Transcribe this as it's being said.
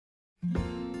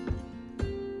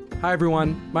Hi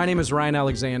everyone, my name is Ryan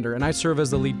Alexander and I serve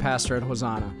as the lead pastor at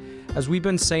Hosanna. As we've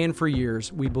been saying for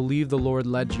years, we believe the Lord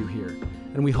led you here,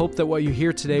 and we hope that what you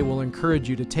hear today will encourage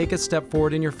you to take a step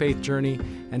forward in your faith journey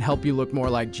and help you look more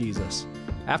like Jesus.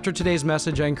 After today's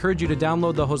message, I encourage you to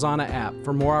download the Hosanna app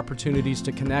for more opportunities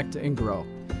to connect and grow.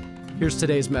 Here's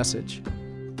today's message.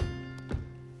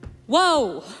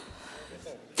 Whoa!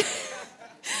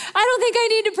 I don't think I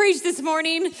need to preach this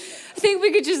morning. I think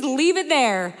we could just leave it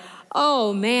there.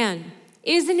 Oh man,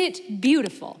 isn't it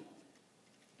beautiful?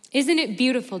 Isn't it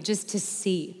beautiful just to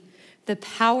see the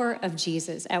power of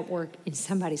Jesus at work in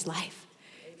somebody's life?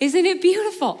 Isn't it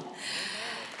beautiful?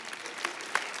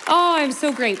 Oh, I'm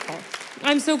so grateful.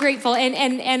 I'm so grateful.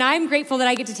 And I'm grateful that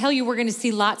I get to tell you we're going to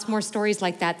see lots more stories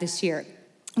like that this year.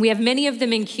 We have many of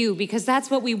them in queue because that's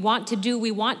what we want to do.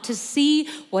 We want to see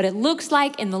what it looks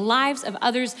like in the lives of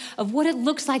others, of what it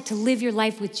looks like to live your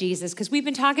life with Jesus. Because we've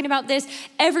been talking about this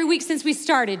every week since we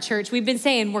started, church. We've been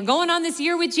saying we're going on this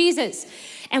year with Jesus.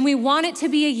 And we want it to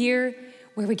be a year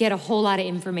where we get a whole lot of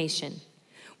information,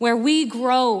 where we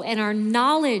grow in our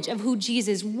knowledge of who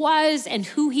Jesus was and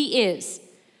who he is.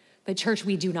 But church,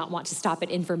 we do not want to stop at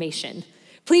information.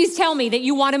 Please tell me that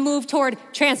you want to move toward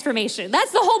transformation.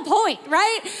 That's the whole point,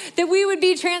 right? That we would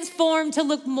be transformed to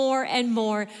look more and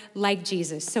more like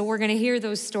Jesus. So we're going to hear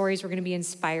those stories. We're going to be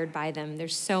inspired by them.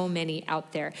 There's so many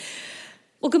out there.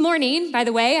 Well, good morning, by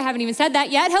the way. I haven't even said that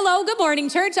yet. Hello, good morning,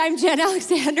 church. I'm Jenn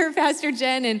Alexander, Pastor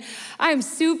Jenn, and I'm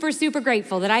super, super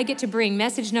grateful that I get to bring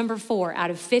message number 4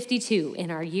 out of 52 in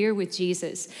our year with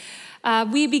Jesus.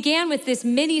 We began with this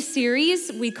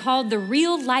mini-series we called The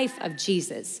Real Life of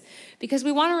Jesus, because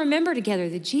we want to remember together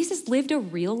that Jesus lived a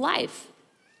real life.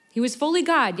 He was fully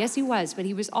God, yes he was, but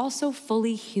he was also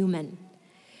fully human.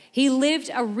 He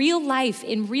lived a real life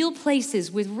in real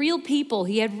places with real people.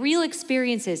 He had real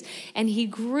experiences, and he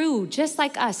grew, just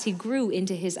like us, he grew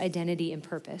into his identity and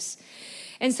purpose.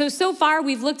 And so far,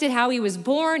 we've looked at how he was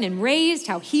born and raised,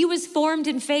 how he was formed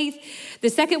in faith. The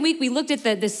second week, we looked at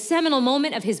the seminal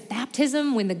moment of his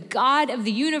baptism when the God of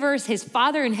the universe, his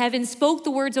Father in heaven, spoke the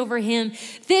words over him,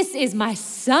 "This is my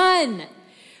Son,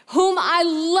 whom I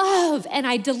love, and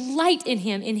I delight in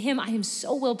him. In him I am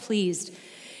so well pleased."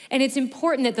 And it's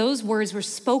important that those words were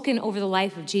spoken over the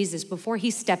life of Jesus before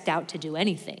he stepped out to do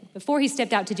anything. Before he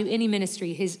stepped out to do any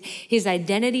ministry, his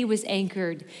identity was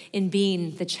anchored in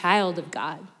being the child of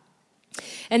God.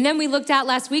 And then we looked at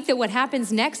last week that what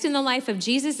happens next in the life of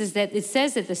Jesus is that it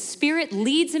says that the Spirit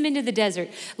leads him into the desert,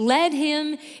 led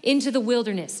him into the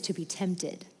wilderness to be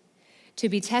tempted, to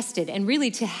be tested, and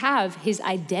really to have his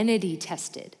identity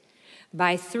tested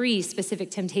by 3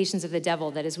 specific temptations of the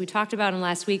devil that, as we talked about in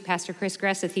last week, Pastor Chris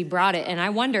Gresseth, he brought it. And I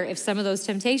wonder if some of those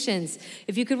temptations,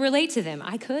 if you could relate to them.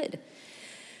 I could.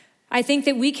 I think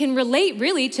that we can relate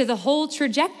really to the whole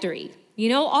trajectory. You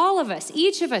know, all of us,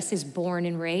 each of us is born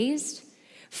and raised,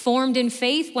 formed in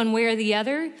faith one way or the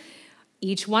other.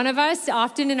 Each one of us,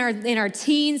 often in our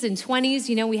teens and 20s,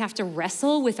 you know, we have to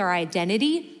wrestle with our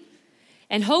identity.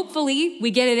 And hopefully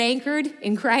we get it anchored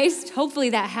in Christ. Hopefully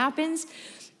that happens.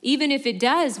 Even if it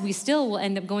does, we still will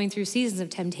end up going through seasons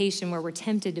of temptation where we're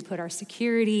tempted to put our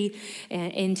security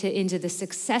into the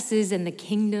successes and the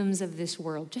kingdoms of this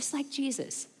world, just like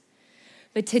Jesus.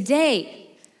 But today,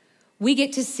 we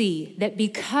get to see that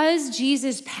because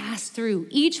Jesus passed through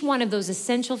each one of those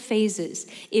essential phases,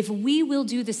 if we will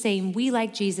do the same, we,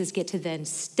 like Jesus, get to then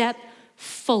step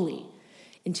fully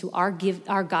into our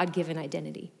God-given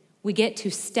identity. We get to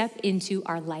step into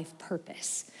our life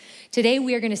purpose. Today,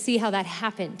 we are going to see how that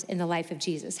happened in the life of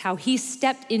Jesus, how he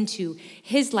stepped into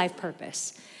his life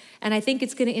purpose. And I think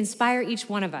it's going to inspire each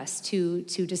one of us to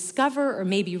discover or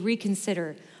maybe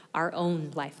reconsider our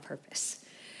own life purpose.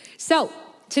 So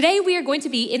today, we are going to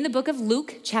be in the book of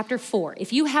Luke, chapter 4.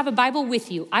 If you have a Bible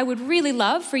with you, I would really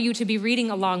love for you to be reading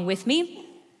along with me.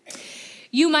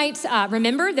 You might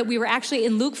remember that we were actually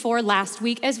in Luke 4 last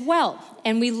week as well,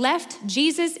 and we left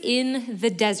Jesus in the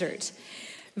desert.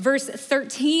 Verse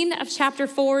 13 of chapter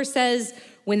 4 says,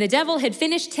 when the devil had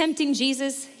finished tempting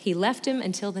Jesus, he left him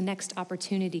until the next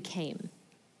opportunity came.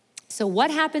 So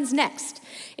what happens next?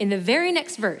 In the very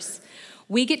next verse,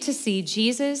 we get to see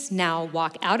Jesus now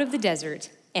walk out of the desert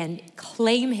and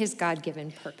claim his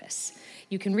God-given purpose.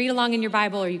 You can read along in your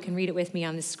Bible or you can read it with me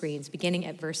on the screens, beginning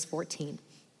at verse 14.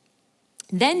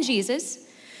 Then Jesus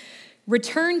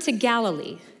returned to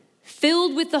Galilee,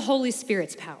 filled with the Holy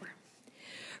Spirit's power.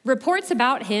 Reports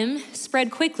about him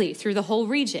spread quickly through the whole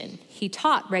region. He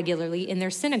taught regularly in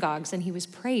their synagogues, and he was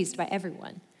praised by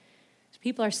everyone.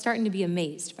 People are starting to be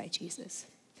amazed by Jesus.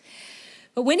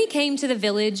 But when he came to the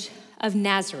village of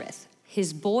Nazareth,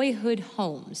 his boyhood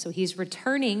home. So he's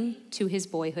returning to his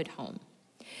boyhood home.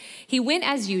 He went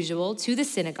as usual to the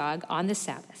synagogue on the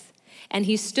Sabbath, and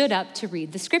he stood up to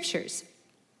read the scriptures.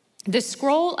 The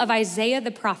scroll of Isaiah the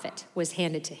prophet was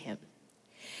handed to him.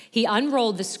 He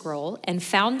unrolled the scroll and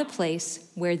found the place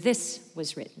where this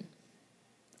was written.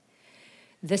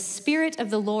 The Spirit of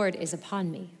the Lord is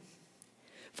upon me,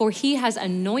 for he has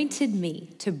anointed me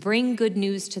to bring good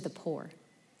news to the poor.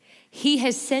 He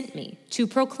has sent me to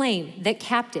proclaim that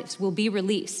captives will be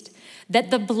released,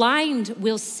 that the blind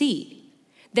will see,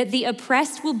 that the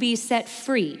oppressed will be set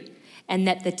free, and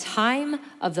that the time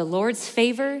of the Lord's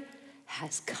favor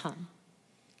has come.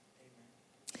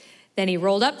 Then he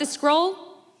rolled up the scroll,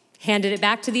 handed it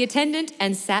back to the attendant,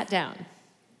 and sat down.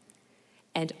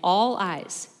 And all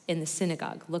eyes in the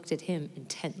synagogue looked at him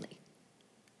intently.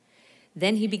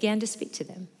 Then he began to speak to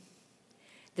them.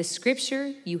 The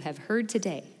scripture you have heard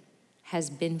today has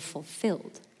been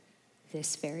fulfilled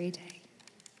this very day.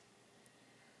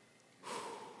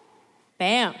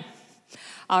 Bam.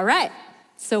 All right.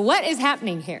 So what is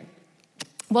happening here?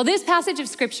 Well, this passage of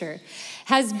scripture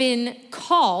has been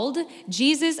called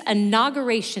Jesus'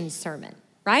 inauguration sermon,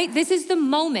 right? This is the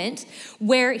moment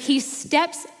where he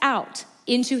steps out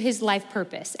into his life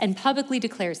purpose and publicly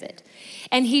declares it.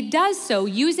 And he does so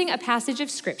using a passage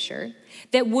of scripture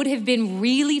that would have been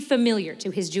really familiar to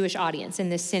his Jewish audience in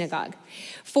this synagogue.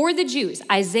 For the Jews,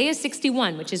 Isaiah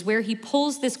 61, which is where he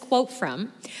pulls this quote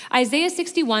from, Isaiah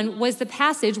 61 was the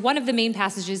passage, one of the main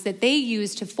passages that they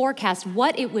used to forecast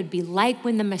what it would be like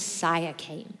when the Messiah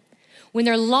came, when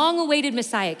their long-awaited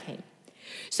Messiah came.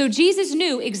 So Jesus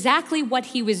knew exactly what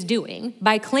he was doing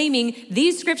by claiming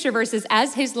these scripture verses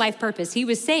as his life purpose. He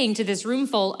was saying to this room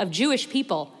full of Jewish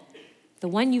people, the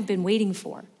one you've been waiting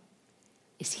for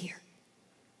is here.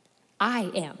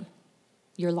 I am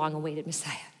your long-awaited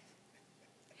Messiah.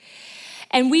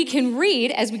 And we can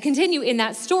read, as we continue in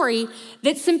that story,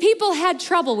 that some people had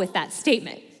trouble with that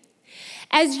statement.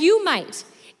 As you might,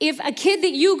 if a kid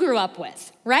that you grew up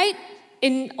with, right,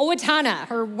 in Owatonna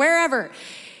or wherever,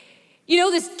 you know,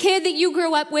 this kid that you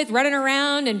grew up with, running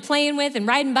around and playing with and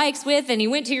riding bikes with, and he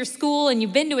went to your school and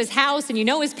you've been to his house and you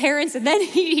know his parents, and then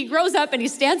he grows up and he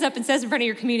stands up and says in front of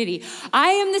your community,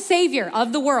 I am the savior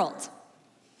of the world.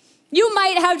 You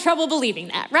might have trouble believing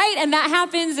that, right? And that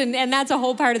happens, and that's a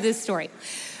whole part of this story.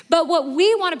 But what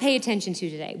we want to pay attention to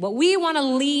today, what we want to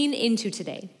lean into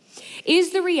today,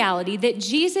 is the reality that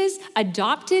Jesus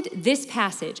adopted this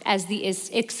passage as the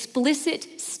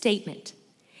explicit statement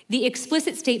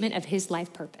of his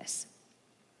life purpose.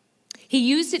 He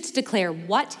used it to declare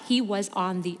what he was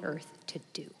on the earth to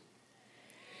do.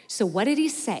 So what did he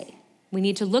say? We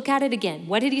need to look at it again.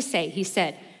 What did he say? He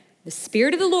said, the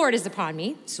Spirit of the Lord is upon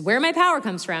me. This is where my power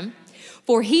comes from.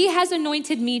 For he has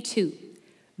anointed me to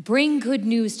bring good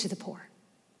news to the poor.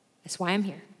 That's why I'm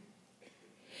here.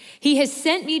 He has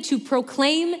sent me to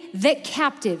proclaim that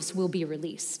captives will be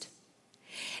released,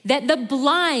 that the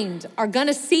blind are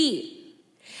gonna see,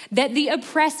 that the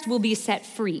oppressed will be set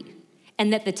free,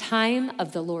 and that the time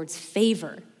of the Lord's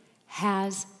favor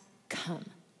has come.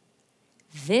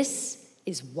 This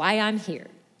is why I'm here.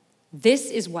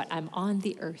 This is what I'm on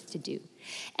the earth to do.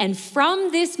 And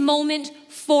from this moment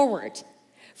forward,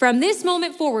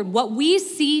 what we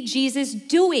see Jesus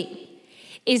doing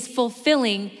is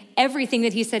fulfilling everything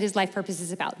that he said his life purpose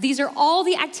is about. These are all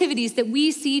the activities that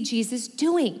we see Jesus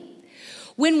doing.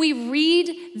 When we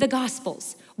read the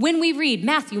Gospels, when we read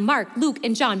Matthew, Mark, Luke,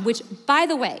 and John, which, by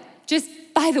the way,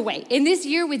 in this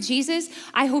year with Jesus,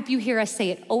 I hope you hear us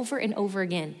say it over and over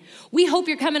again. We hope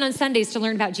you're coming on Sundays to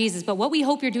learn about Jesus, but what we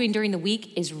hope you're doing during the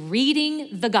week is reading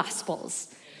the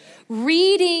Gospels.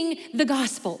 Reading the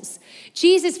Gospels.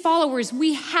 Jesus followers,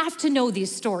 we have to know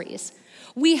these stories.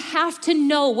 We have to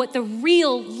know what the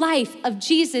real life of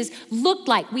Jesus looked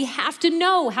like. We have to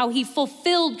know how he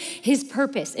fulfilled his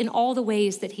purpose in all the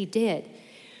ways that he did.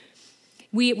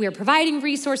 We are providing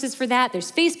resources for that.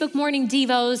 There's Facebook morning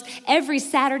devos. Every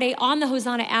Saturday on the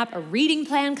Hosanna app, a reading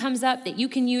plan comes up that you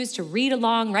can use to read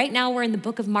along. Right now we're in the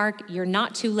book of Mark. You're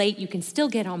not too late. You can still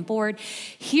get on board.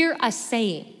 Hear us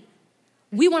saying,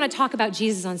 we want to talk about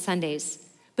Jesus on Sundays,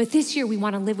 but this year we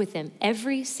want to live with him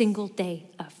every single day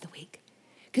of the week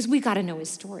because we got to know his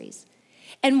stories.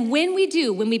 And when we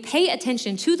do, when we pay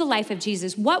attention to the life of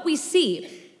Jesus, what we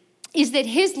see is that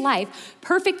his life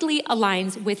perfectly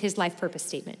aligns with his life purpose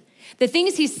statement. The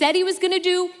things he said he was gonna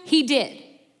do, he did.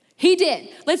 He did.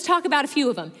 Let's talk about a few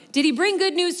of them. Did he bring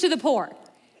good news to the poor?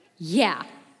 Yeah,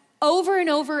 over and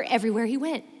over everywhere he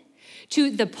went.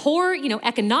 To the poor,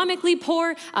 economically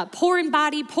poor, poor in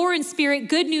body, poor in spirit,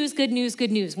 good news, good news,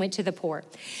 good news, went to the poor.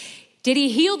 Did he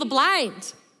heal the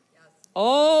blind?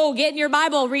 Oh, get in your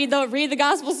Bible, read the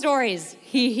gospel stories.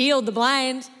 He healed the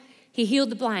blind. He healed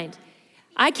the blind.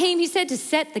 I came, he said, to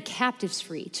set the captives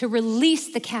free, to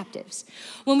release the captives.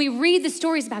 When we read the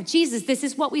stories about Jesus, this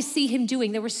is what we see him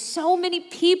doing. There were so many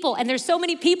people, and there's so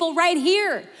many people right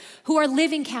here who are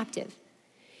living captive.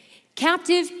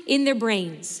 Captive in their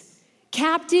brains,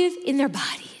 captive in their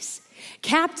bodies,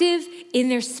 captive in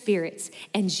their spirits.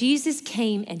 And Jesus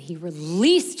came and he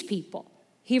released people.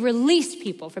 He released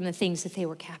people from the things that they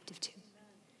were captive to.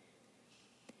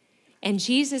 And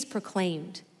Jesus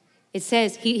proclaimed, it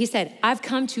says, he said, I've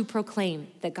come to proclaim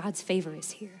that God's favor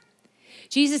is here.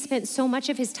 Jesus spent so much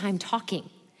of his time talking,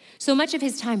 so much of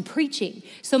his time preaching,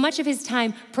 so much of his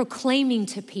time proclaiming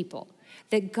to people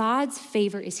that God's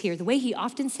favor is here. The way he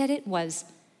often said it was,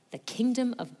 the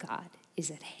kingdom of God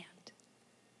is at hand.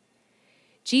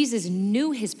 Jesus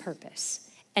knew his purpose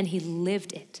and he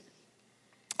lived it.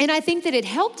 And I think that it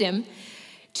helped him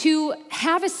to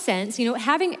have a sense,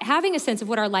 having a sense of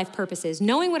what our life purpose is,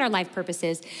 knowing what our life purpose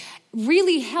is,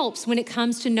 really helps when it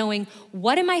comes to knowing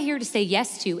what am I here to say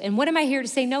yes to and what am I here to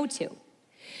say no to.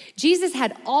 Jesus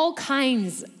had all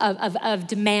kinds of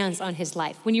demands on his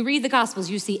life. When you read the Gospels,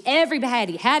 you see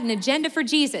everybody had an agenda for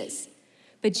Jesus,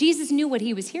 but Jesus knew what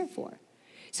he was here for.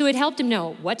 So it helped him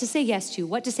know what to say yes to,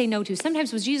 what to say no to.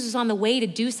 Sometimes when Jesus was on the way to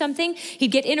do something,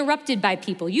 he'd get interrupted by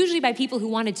people, usually by people who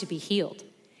wanted to be healed.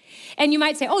 And you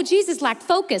might say, oh, Jesus lacked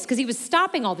focus because he was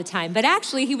stopping all the time. But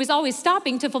actually, he was always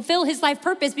stopping to fulfill his life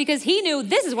purpose because he knew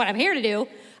this is what I'm here to do.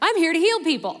 I'm here to heal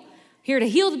people, here to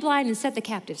heal the blind and set the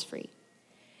captives free.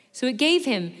 So it gave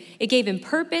him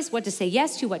purpose, what to say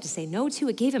yes to, what to say no to.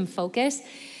 It gave him focus.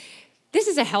 This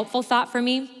is a helpful thought for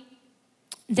me,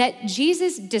 that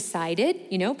Jesus decided,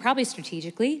 probably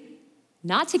strategically,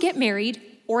 not to get married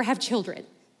or have children.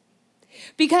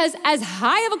 Because as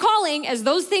high of a calling as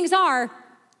those things are,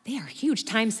 they are huge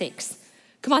time sinks.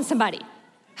 Come on, somebody.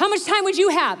 How much time would you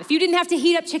have if you didn't have to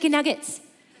heat up chicken nuggets?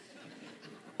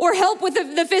 Or help with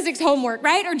the physics homework,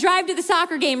 right? Or drive to the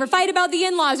soccer game or fight about the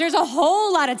in-laws. There's a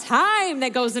whole lot of time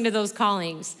that goes into those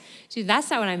callings. See, that's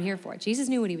not what I'm here for. Jesus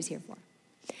knew what he was here for.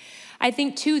 I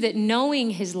think, too, that knowing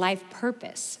his life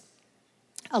purpose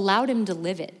allowed him to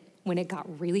live it when it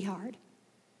got really hard,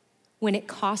 when it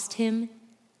cost him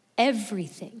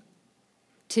everything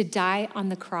to die on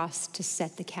the cross to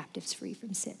set the captives free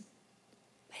from sin.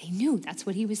 But he knew that's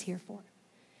what he was here for.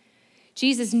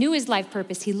 Jesus knew his life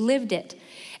purpose. He lived it.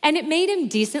 And it made him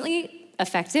decently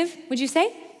effective, would you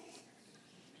say?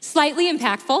 Slightly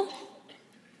impactful.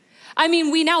 I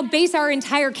mean, we now base our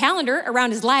entire calendar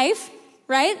around his life,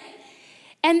 right?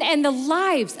 And the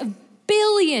lives of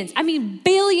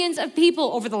billions of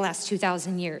people over the last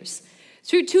 2,000 years.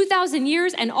 Through 2,000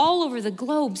 years and all over the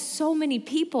globe, so many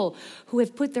people who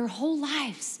have put their whole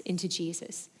lives into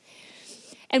Jesus.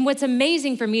 And what's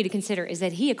amazing for me to consider is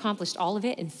that he accomplished all of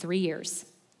it in 3 years.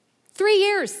 3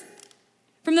 years.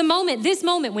 From this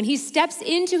moment when he steps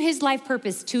into his life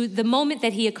purpose to the moment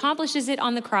that he accomplishes it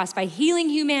on the cross by healing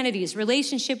humanity's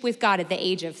relationship with God at the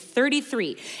age of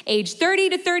 33. Age 30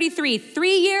 to 33,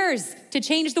 3 years to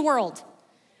change the world.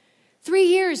 3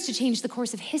 years to change the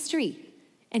course of history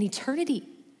and eternity.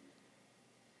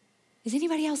 Is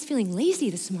anybody else feeling lazy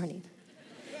this morning?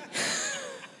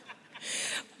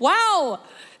 Wow,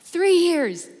 3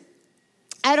 years.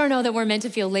 I don't know that we're meant to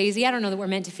feel lazy. I don't know that we're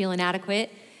meant to feel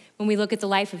inadequate when we look at the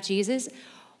life of Jesus.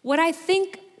 What I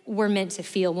think we're meant to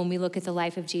feel when we look at the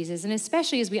life of Jesus, and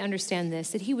especially as we understand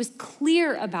this, that he was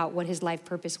clear about what his life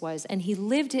purpose was, and he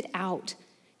lived it out.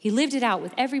 He lived it out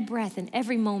with every breath and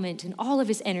every moment and all of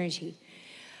his energy.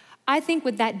 I think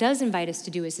what that does invite us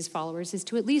to do as his followers is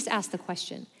to at least ask the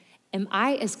question, am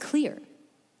I as clear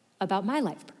about my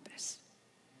life purpose?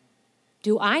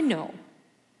 Do I know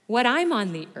what I'm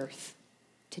on the earth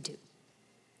to do?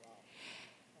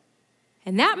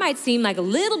 And that might seem like a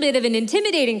little bit of an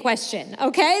intimidating question,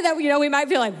 okay? That, we might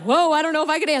feel like, whoa, I don't know if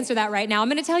I could answer that right now. I'm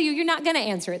gonna tell you, you're not gonna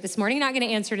answer it this morning. You're not gonna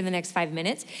answer it in the next 5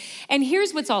 minutes. And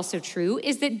here's what's also true,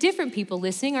 is that different people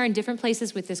listening are in different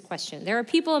places with this question. There are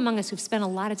people among us who've spent a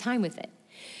lot of time with it.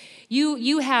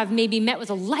 You have maybe met with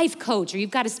a life coach, or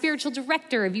you've got a spiritual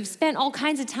director, or you've spent all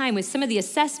kinds of time with some of the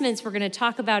assessments we're gonna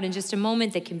talk about in just a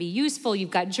moment that can be useful.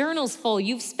 You've got journals full,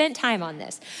 you've spent time on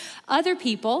this. Other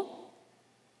people,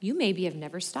 you maybe have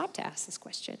never stopped to ask this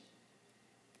question.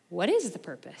 What is the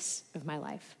purpose of my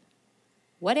life?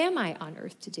 What am I on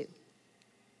earth to do?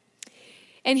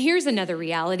 And here's another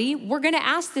reality. We're gonna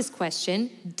ask this question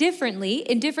differently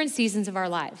in different seasons of our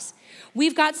lives.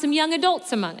 We've got some young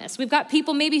adults among us. We've got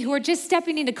people maybe who are just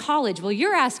stepping into college. Well,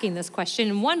 you're asking this question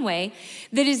in one way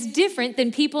that is different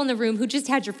than people in the room who just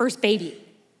had your first baby.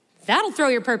 That'll throw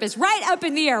your purpose right up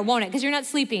in the air, won't it? Because you're not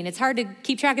sleeping. It's hard to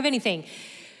keep track of anything.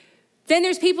 Then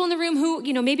there's people in the room who,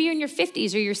 maybe you're in your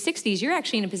 50s or your 60s. You're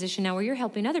actually in a position now where you're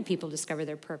helping other people discover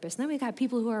their purpose. And then we've got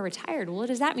people who are retired. Well, what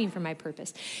does that mean for my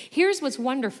purpose? Here's what's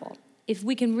wonderful. If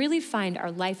we can really find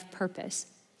our life purpose,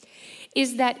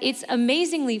 is that it's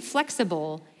amazingly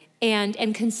flexible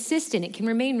and consistent. It can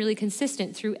remain really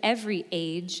consistent through every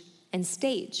age and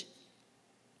stage.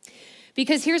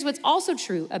 Because here's what's also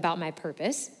true about my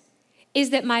purpose, is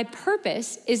that my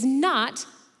purpose is not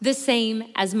the same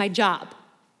as my job.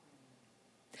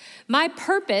 My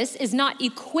purpose is not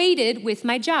equated with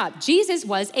my job. Jesus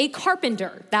was a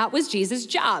carpenter. That was Jesus'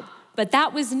 job, but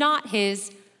that was not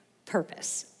his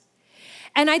purpose.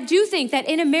 And I do think that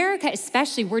in America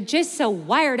especially, we're just so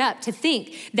wired up to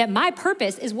think that my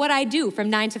purpose is what I do from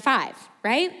 9 to 5,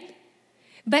 right?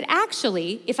 But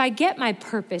actually, if I get my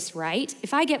purpose right,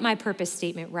 if I get my purpose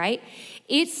statement right,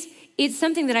 it's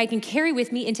something that I can carry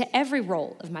with me into every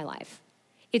role of my life.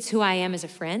 It's who I am as a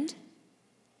friend.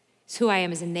 It's who I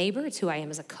am as a neighbor. It's who I am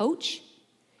as a coach.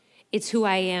 It's who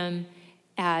I am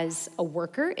as a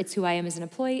worker. It's who I am as an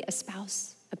employee, a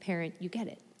spouse, a parent. You get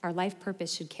it. Our life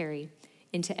purpose should carry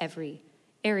into every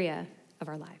area of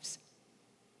our lives.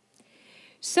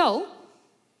 So,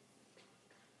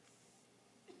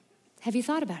 have you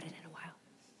thought about it in a while?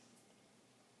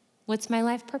 What's my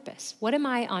life purpose? What am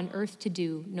I on earth to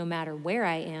do no matter where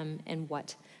I am and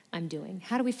what I'm doing?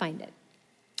 How do we find it?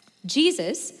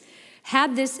 Jesus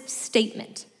had this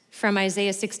statement from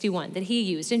Isaiah 61 that he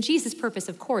used, and Jesus' purpose,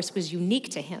 of course, was unique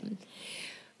to him.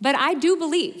 But I do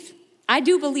believe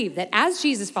that as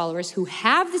Jesus followers who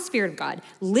have the Spirit of God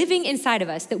living inside of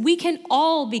us, that we can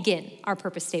all begin our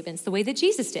purpose statements the way that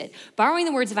Jesus did, borrowing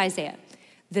the words of Isaiah.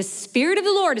 The Spirit of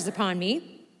the Lord is upon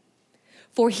me,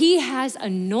 for he has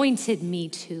anointed me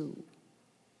to.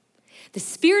 The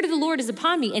Spirit of the Lord is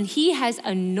upon me, and he has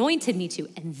anointed me to.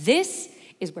 And this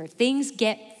is where things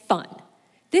get fun.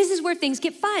 This is where things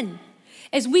get fun.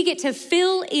 As we get to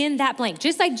fill in that blank.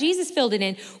 Just like Jesus filled it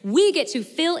in, we get to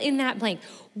fill in that blank.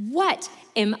 What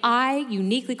am I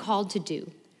uniquely called to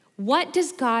do? What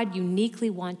does God uniquely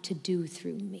want to do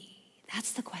through me?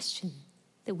 That's the question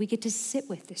that we get to sit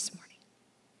with this morning.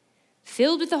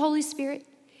 Filled with the Holy Spirit,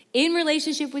 in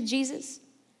relationship with Jesus,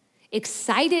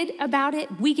 excited about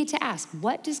it, we get to ask,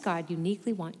 what does God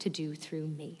uniquely want to do through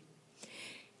me?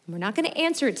 And we're not going to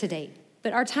answer it today,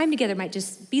 but our time together might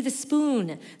just be the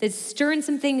spoon that's stirring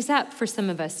some things up for some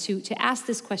of us to ask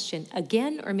this question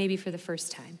again or maybe for the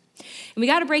first time. And we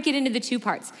got to break it into the two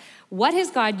parts. What has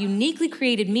God uniquely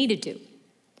created me to do?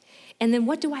 And then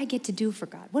what do I get to do for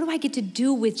God? What do I get to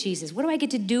do with Jesus? What do I get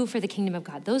to do for the kingdom of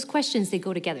God? Those questions, they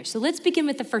go together. So let's begin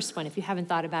with the first one if you haven't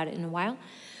thought about it in a while.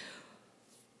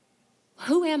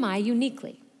 Who am I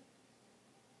uniquely?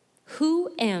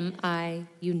 Who am I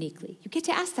uniquely? You get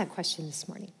to ask that question this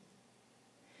morning.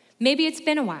 Maybe it's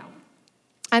been a while.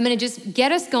 I'm going to just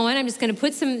get us going. I'm just going to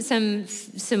put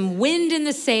some wind in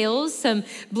the sails,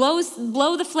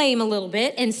 blow the flame a little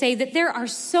bit and say that there are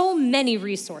so many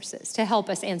resources to help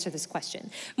us answer this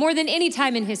question. More than any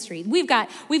time in history. We've got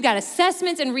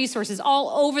assessments and resources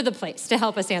all over the place to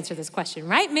help us answer this question,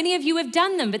 right? Many of you have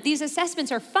done them, but these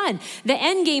assessments are fun. The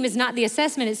end game is not the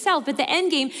assessment itself, but the end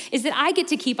game is that I get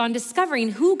to keep on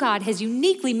discovering who God has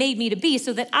uniquely made me to be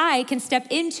so that I can step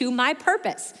into my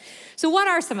purpose. So what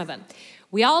are some of them?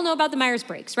 We all know about the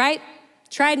Myers-Briggs, right?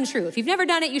 Tried and true. If you've never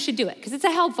done it, you should do it because it's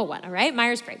a helpful one, all right?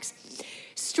 Myers-Briggs.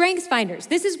 Strengths finders.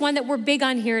 This is one that we're big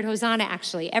on here at Hosanna,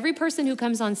 actually. Every person who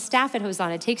comes on staff at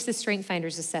Hosanna takes the Strength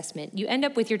Finders assessment. You end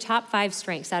up with your top 5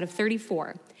 strengths out of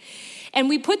 34. And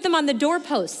we put them on the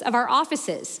doorposts of our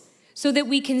offices so that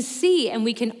we can see and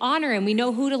we can honor and we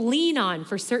know who to lean on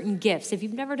for certain gifts. If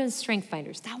you've never done Strength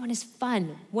Finders, that one is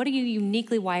fun. What are you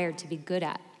uniquely wired to be good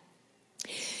at?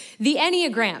 The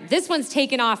Enneagram, this one's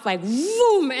taken off like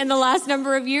boom in the last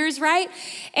number of years, right?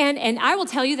 And I will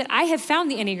tell you that I have found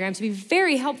the Enneagram to be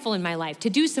very helpful in my life, to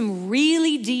do some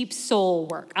really deep soul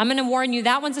work. I'm gonna warn you,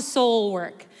 that one's a soul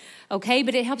work, okay?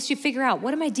 But it helps you figure out,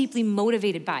 what am I deeply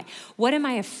motivated by? What am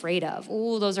I afraid of?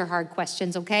 Oh, those are hard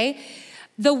questions, okay?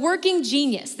 The Working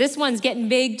Genius, this one's getting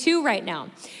big too right now.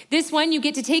 This one, you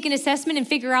get to take an assessment and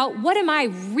figure out, what am I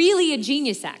really a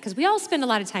genius at? Because we all spend a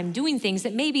lot of time doing things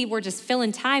that maybe we're just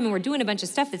filling time and we're doing a bunch of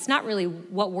stuff that's not really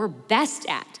what we're best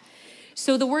at.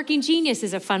 So the Working Genius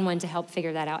is a fun one to help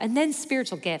figure that out. And then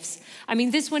spiritual gifts. I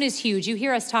mean, this one is huge. You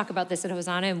hear us talk about this at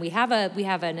Hosanna, and we have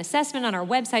an assessment on our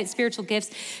website, Spiritual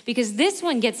Gifts, because this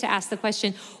one gets to ask the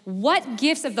question, what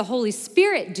gifts of the Holy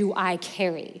Spirit do I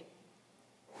carry?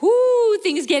 Whoo,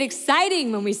 things get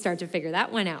exciting when we start to figure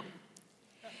that one out.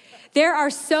 There are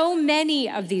so many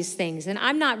of these things, and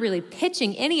I'm not really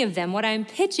pitching any of them. What I'm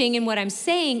pitching and what I'm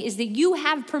saying is that you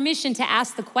have permission to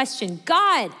ask the question,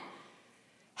 God,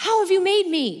 how have you made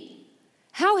me?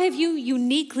 How have you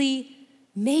uniquely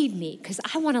made me? Because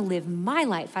I want to live my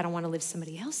life. I don't want to live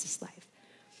somebody else's life.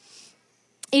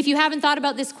 If you haven't thought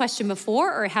about this question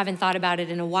before or haven't thought about it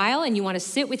in a while and you want to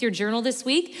sit with your journal this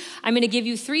week, I'm going to give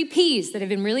you 3 P's that have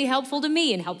been really helpful to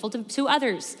me and helpful to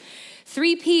others.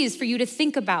 3 P's for you to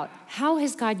think about. How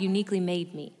has God uniquely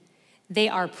made me? They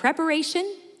are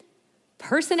preparation,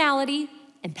 personality,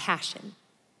 and passion.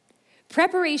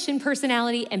 Preparation,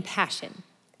 personality, and passion.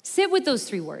 Sit with those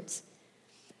 3 words.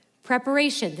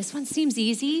 Preparation. This one seems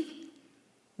easy.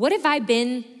 What have I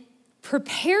been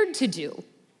prepared to do?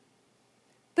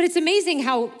 But it's amazing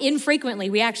how infrequently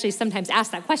we actually sometimes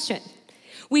ask that question.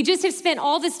 We just have spent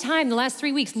all this time, the last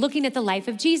 3 weeks, looking at the life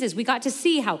of Jesus. We got to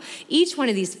see how each one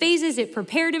of these phases, it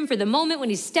prepared him for the moment when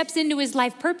he steps into his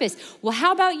life purpose. Well,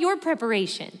 how about your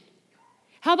preparation?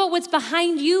 How about what's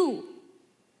behind you?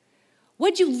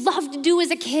 What'd you love to do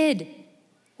as a kid?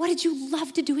 What did you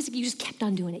love to do as a kid? You just kept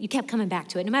on doing it. You kept coming back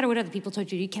to it. No matter what other people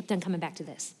told you, you kept on coming back to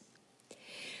this.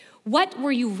 What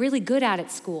were you really good at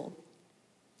school?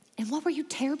 And what were you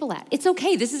terrible at? It's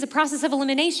okay. This is a process of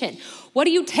elimination. What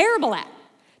are you terrible at?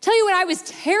 Tell you what I was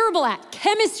terrible at,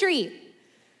 chemistry.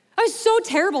 I was so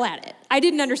terrible at it. I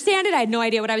didn't understand it. I had no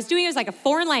idea what I was doing. It was like a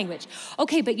foreign language.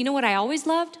 Okay, but you know what I always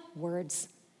loved? Words.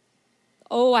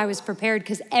 Oh, I was prepared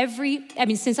because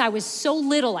since I was so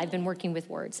little, I've been working with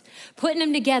words. Putting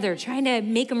them together, trying to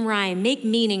make them rhyme, make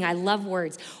meaning. I love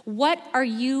words. What are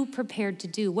you prepared to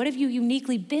do? What have you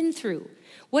uniquely been through?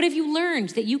 What have you learned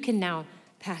that you can now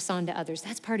pass on to others?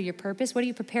 That's part of your purpose. What are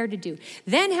you prepared to do?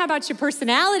 Then how about your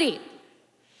personality?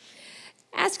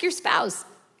 Ask your spouse.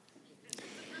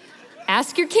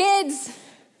 Ask your kids.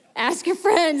 Ask your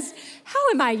friends. How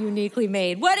am I uniquely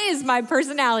made? What is my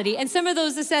personality? And some of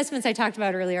those assessments I talked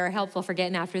about earlier are helpful for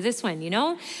getting after this one,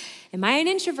 Am I an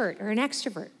introvert or an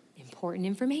extrovert? Important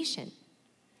information.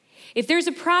 If there's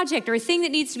a project or a thing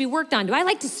that needs to be worked on, do I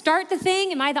like to start the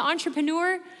thing? Am I the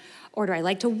entrepreneur? Or do I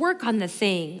like to work on the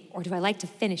thing? Or do I like to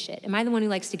finish it? Am I the one who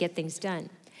likes to get things done?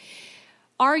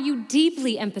 Are you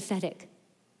deeply empathetic?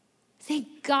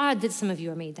 Thank God that some of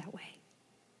you are made that way.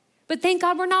 But thank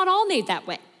God we're not all made that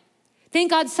way. Thank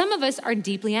God some of us are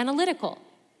deeply analytical.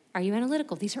 Are you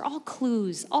analytical? These are all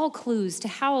clues to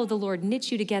how the Lord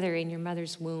knit you together in your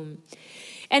mother's womb.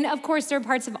 And of course, there are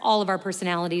parts of all of our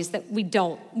personalities that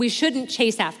we shouldn't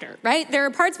chase after, right? There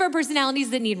are parts of our personalities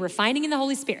that need refining in the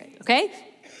Holy Spirit, okay?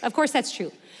 Of course, that's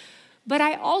true. But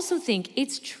I also think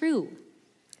it's true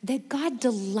that God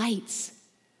delights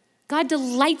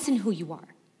in who you are.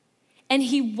 And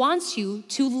he wants you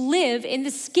to live in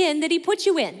the skin that he put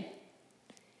you in.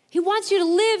 He wants you to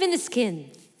live in the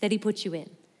skin that he put you in.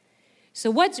 So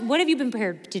what have you been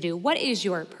prepared to do? What is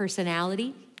your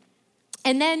personality?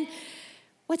 And then,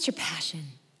 what's your passion?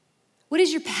 What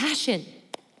is your passion?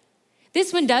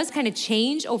 This one does kind of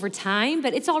change over time,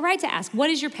 but it's all right to ask, what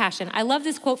is your passion? I love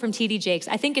this quote from T.D. Jakes.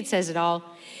 I think it says it all.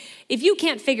 If you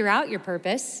can't figure out your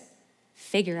purpose,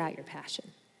 figure out your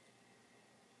passion.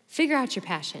 Figure out your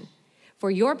passion. For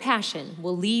your passion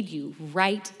will lead you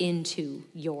right into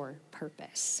your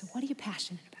purpose. So what are you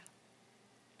passionate about?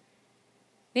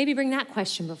 Maybe bring that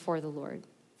question before the Lord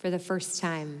for the first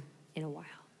time in a while.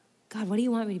 God, what do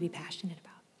you want me to be passionate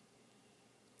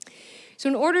about? So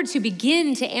in order to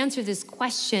begin to answer this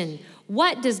question,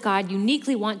 what does God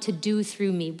uniquely want to do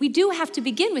through me? We do have to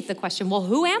begin with the question, well,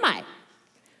 who am I?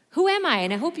 Who am I?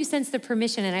 And I hope you sense the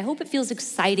permission, and I hope it feels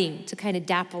exciting to kind of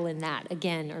dabble in that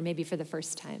again, or maybe for the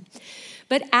first time.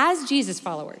 But as Jesus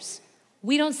followers,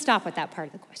 we don't stop with that part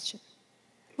of the question.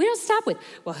 We don't stop with,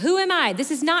 well, who am I?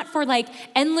 This is not for like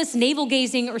endless navel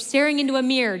gazing or staring into a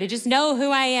mirror to just know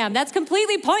who I am. That's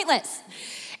completely pointless.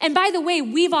 And by the way,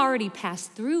 we've already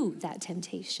passed through that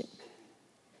temptation.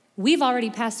 We've already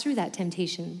passed through that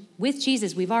temptation. With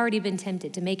Jesus, we've already been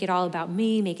tempted to make it all about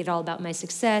me, make it all about my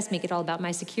success, make it all about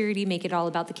my security, make it all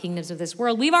about the kingdoms of this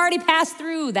world. We've already passed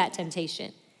through that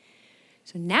temptation.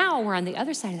 So now we're on the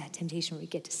other side of that temptation where we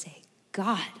get to say,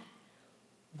 God,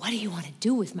 what do you want to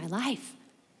do with my life?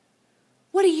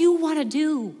 What do you want to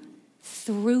do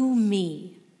through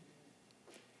me?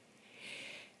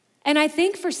 And I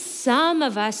think for some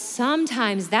of us,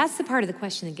 sometimes that's the part of the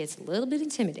question that gets a little bit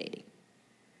intimidating.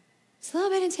 It's a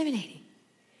little bit intimidating.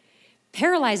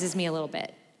 Paralyzes me a little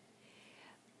bit.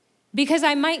 Because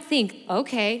I might think,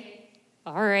 okay,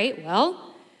 all right,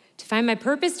 well, to find my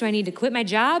purpose, do I need to quit my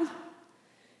job?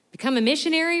 Become a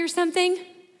missionary or something?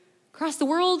 Across the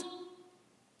world?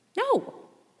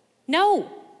 No.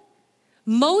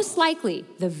 most likely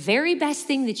the very best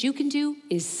thing that you can do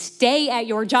is stay at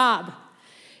your job.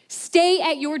 Stay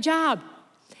at your job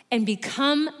and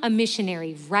become a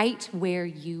missionary right where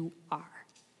you are.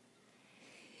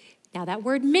 Now that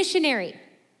word missionary,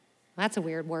 that's a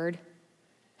weird word.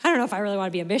 I don't know if I really want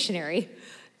to be a missionary.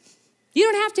 You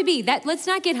don't have to be. Let's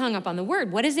not get hung up on the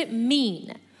word. What does it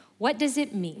mean? What does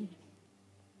it mean?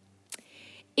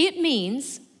 It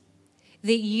means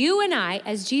that you and I,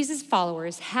 as Jesus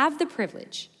followers, have the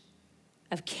privilege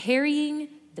of carrying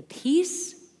the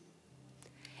peace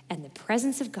and the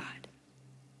presence of God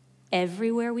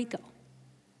everywhere we go.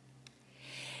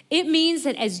 It means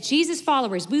that as Jesus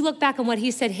followers, we look back on what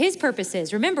he said his purpose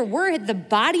is. Remember, we're the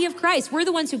body of Christ. We're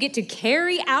the ones who get to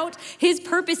carry out his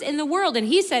purpose in the world. And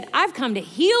he said, I've come to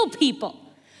heal people.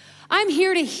 I'm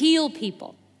here to heal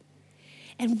people.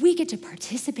 And we get to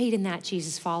participate in that,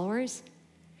 Jesus followers,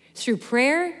 through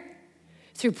prayer,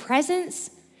 through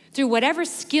presence, through whatever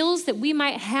skills that we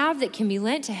might have that can be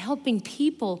lent to helping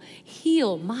people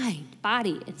heal mind,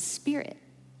 body, and spirit.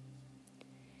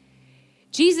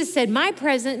 Jesus said, my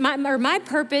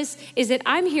purpose is that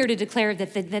I'm here to declare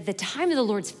that the time of the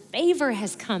Lord's favor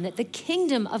has come, that the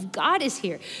kingdom of God is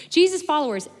here. Jesus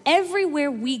followers,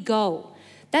 everywhere we go,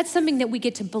 that's something that we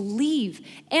get to believe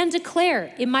and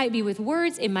declare. It might be with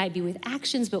words, it might be with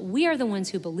actions, but we are the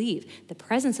ones who believe the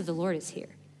presence of the Lord is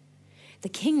here. The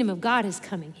kingdom of God is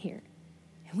coming here.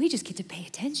 And we just get to pay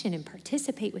attention and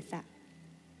participate with that.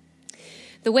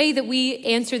 The way that we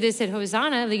answer this at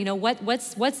Hosanna,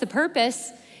 what's the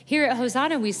purpose? Here at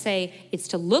Hosanna, we say it's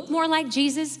to look more like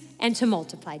Jesus and to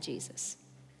multiply Jesus.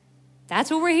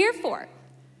 That's what we're here for,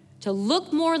 to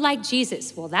look more like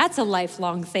Jesus. Well, that's a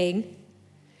lifelong thing.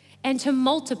 And to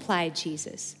multiply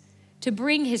Jesus, to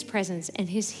bring his presence and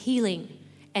his healing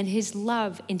and his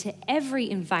love into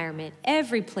every environment,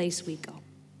 every place we go.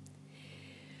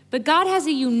 But God has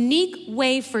a unique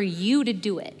way for you to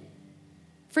do it.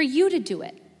 For you to do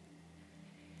it.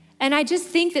 And I just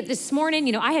think that this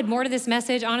morning, I had more to this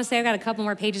message. Honestly, I've got a couple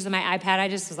more pages on my iPad. I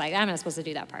just was like, I'm not supposed to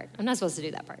do that part. I'm not supposed to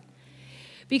do that part.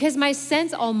 Because my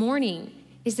sense all morning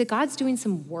is that God's doing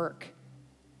some work.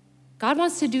 God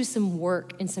wants to do some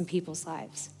work in some people's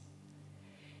lives.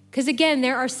 Because again,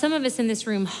 there are some of us in this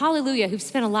room, hallelujah, who've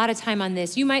spent a lot of time on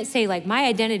this. You might say, my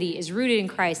identity is rooted in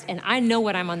Christ, and I know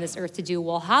what I'm on this earth to do.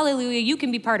 Well, hallelujah, you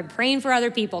can be part of praying for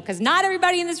other people, because not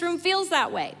everybody in this room feels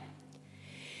that way.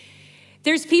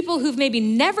 There's people who've maybe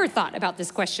never thought about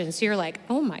this question, so you're like,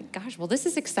 oh my gosh, well, this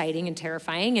is exciting and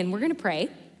terrifying, and we're going to pray.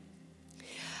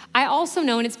 I also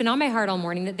know, and it's been on my heart all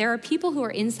morning, that there are people who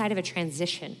are inside of a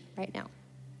transition right now.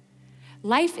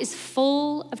 Life is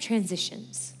full of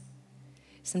transitions.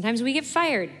 Sometimes we get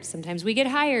fired, sometimes we get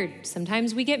hired,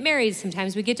 sometimes we get married,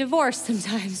 sometimes we get divorced,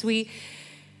 sometimes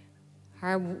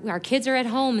our kids are at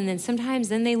home, and then sometimes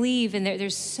they leave, and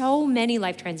there's so many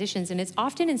life transitions, and it's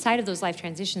often inside of those life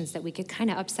transitions that we get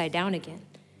kind of upside down again.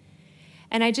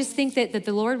 And I just think that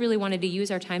the Lord really wanted to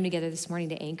use our time together this morning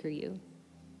to anchor you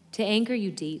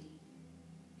deep,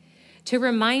 to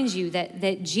remind you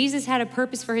that Jesus had a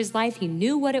purpose for his life. He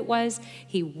knew what it was.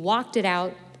 He walked it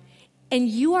out. And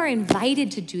you are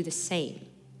invited to do the same.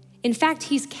 In fact,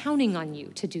 he's counting on you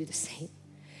to do the same,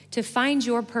 to find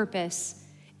your purpose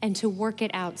and to work it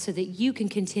out so that you can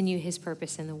continue his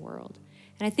purpose in the world.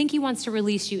 And I think he wants to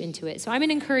release you into it. So I'm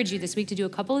gonna encourage you this week to do a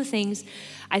couple of things.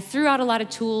 I threw out a lot of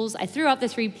tools. I threw out the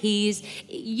 3 Ps.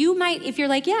 You might, if you're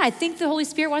like, yeah, I think the Holy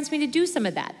Spirit wants me to do some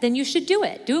of that, then you should do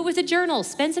it. Do it with a journal.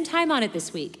 Spend some time on it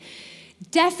this week.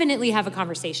 Definitely have a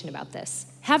conversation about this.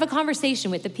 Have a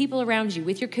conversation with the people around you,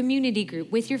 with your community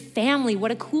group, with your family. What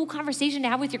a cool conversation to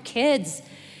have with your kids,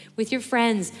 with your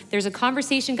friends. There's a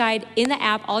conversation guide in the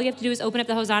app. All you have to do is open up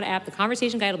the Hosanna app. The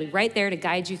conversation guide will be right there to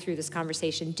guide you through this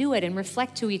conversation. Do it and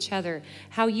reflect to each other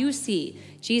how you see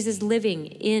Jesus living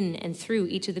in and through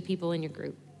each of the people in your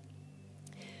group.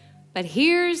 But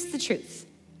here's the truth.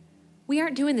 We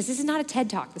aren't doing this. This is not a TED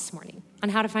Talk this morning on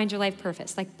how to find your life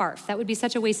purpose. Like, barf. That would be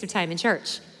such a waste of time in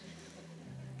church.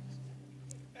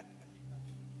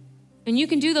 And you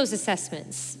can do those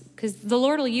assessments because the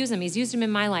Lord will use them. He's used them in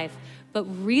my life. But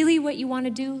really what you want to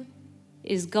do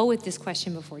is go with this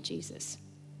question before Jesus.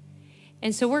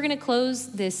 And so we're going to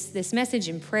close this message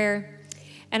in prayer.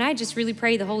 And I just really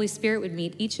pray the Holy Spirit would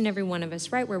meet each and every one of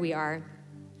us right where we are.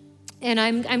 And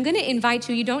I'm going to invite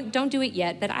you don't do it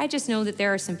yet, but I just know that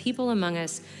there are some people among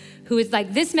us who is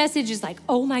like, this message is like,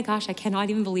 oh my gosh, I cannot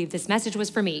even believe this message was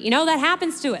for me. That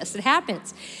happens to us. It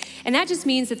happens. And that just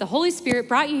means that the Holy Spirit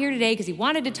brought you here today because he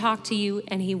wanted to talk to you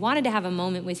and he wanted to have a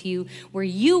moment with you where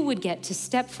you would get to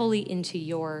step fully into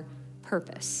your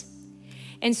purpose.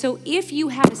 And so if you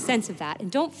have a sense of that,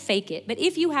 and don't fake it, but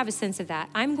if you have a sense of that,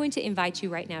 I'm going to invite you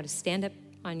right now to stand up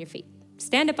on your feet.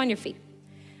 Stand up on your feet.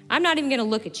 I'm not even going to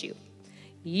look at you.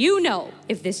 You know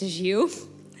if this is you.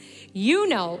 You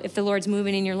know if the Lord's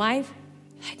moving in your life.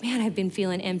 Like, man, I've been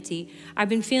feeling empty. I've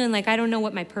been feeling like I don't know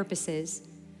what my purpose is.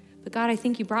 But God, I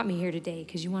think you brought me here today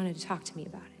because you wanted to talk to me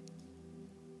about it.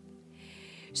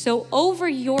 So over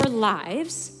your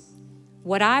lives,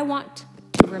 what I want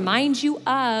to remind you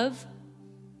of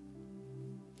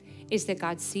is that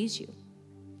God sees you.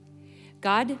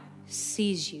 God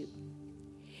sees you.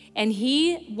 And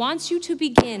he wants you to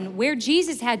begin where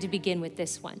Jesus had to begin with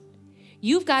this one.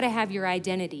 You've got to have your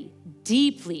identity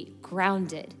deeply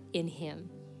grounded in him.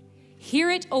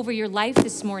 Hear it over your life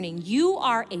this morning. You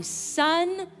are a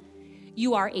son,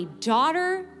 you are a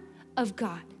daughter of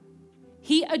God.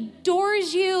 He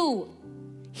adores you.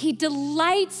 He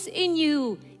delights in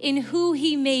you, in who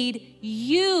he made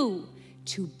you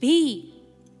to be.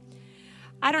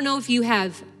 I don't know if you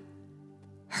have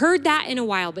heard that in a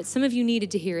while, but some of you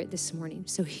needed to hear it this morning.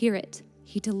 So hear it.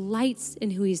 He delights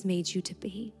in who he's made you to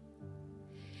be.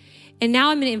 And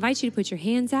now I'm going to invite you to put your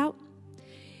hands out.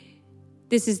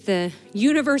 This is the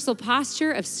universal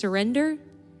posture of surrender.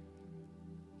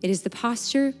 It is the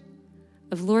posture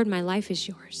of, Lord, my life is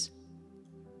yours.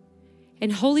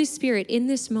 And Holy Spirit, in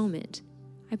this moment,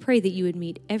 I pray that you would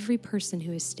meet every person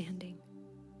who is standing.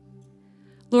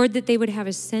 Lord, that they would have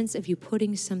a sense of you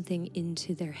putting something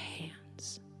into their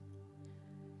hands.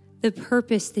 The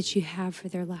purpose that you have for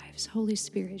their lives. Holy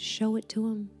Spirit, show it to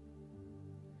them.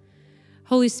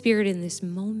 Holy Spirit, in this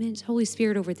moment, Holy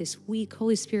Spirit, over this week,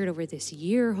 Holy Spirit, over this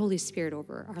year, Holy Spirit,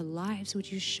 over our lives,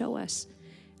 would you show us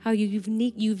how you've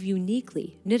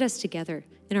uniquely knit us together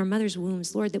in our mother's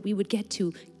wombs, Lord, that we would get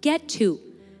to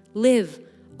live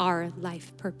our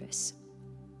life purpose.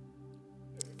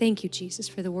 Thank you, Jesus,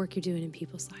 for the work you're doing in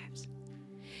people's lives.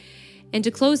 And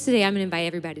to close today, I'm going to invite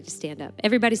everybody to stand up.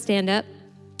 Everybody stand up.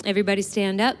 Everybody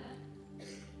stand up.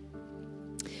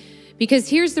 Because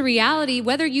here's the reality,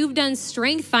 whether you've done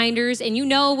strength finders and you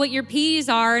know what your P's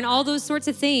are and all those sorts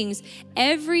of things,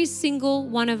 every single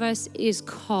one of us is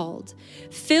called,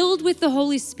 filled with the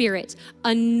Holy Spirit,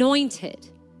 anointed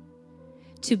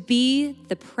to be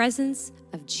the presence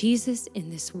of Jesus in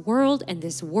this world, and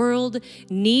this world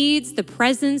needs the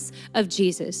presence of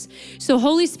Jesus. So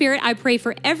Holy Spirit, I pray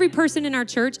for every person in our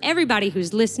church, everybody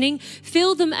who's listening,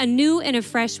 fill them anew and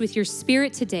afresh with your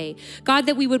Spirit today. God,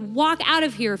 that we would walk out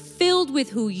of here filled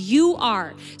with who you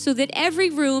are, so that every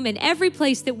room and every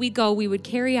place that we go, we would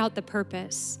carry out the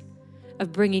purpose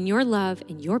of bringing your love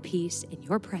and your peace and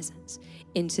your presence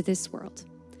into this world.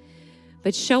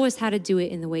 But show us how to do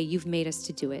it in the way you've made us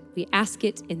to do it. We ask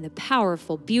it in the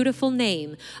powerful, beautiful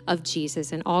name of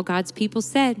Jesus. And all God's people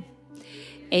said,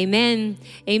 amen.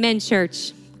 Amen,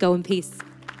 church. Go in peace.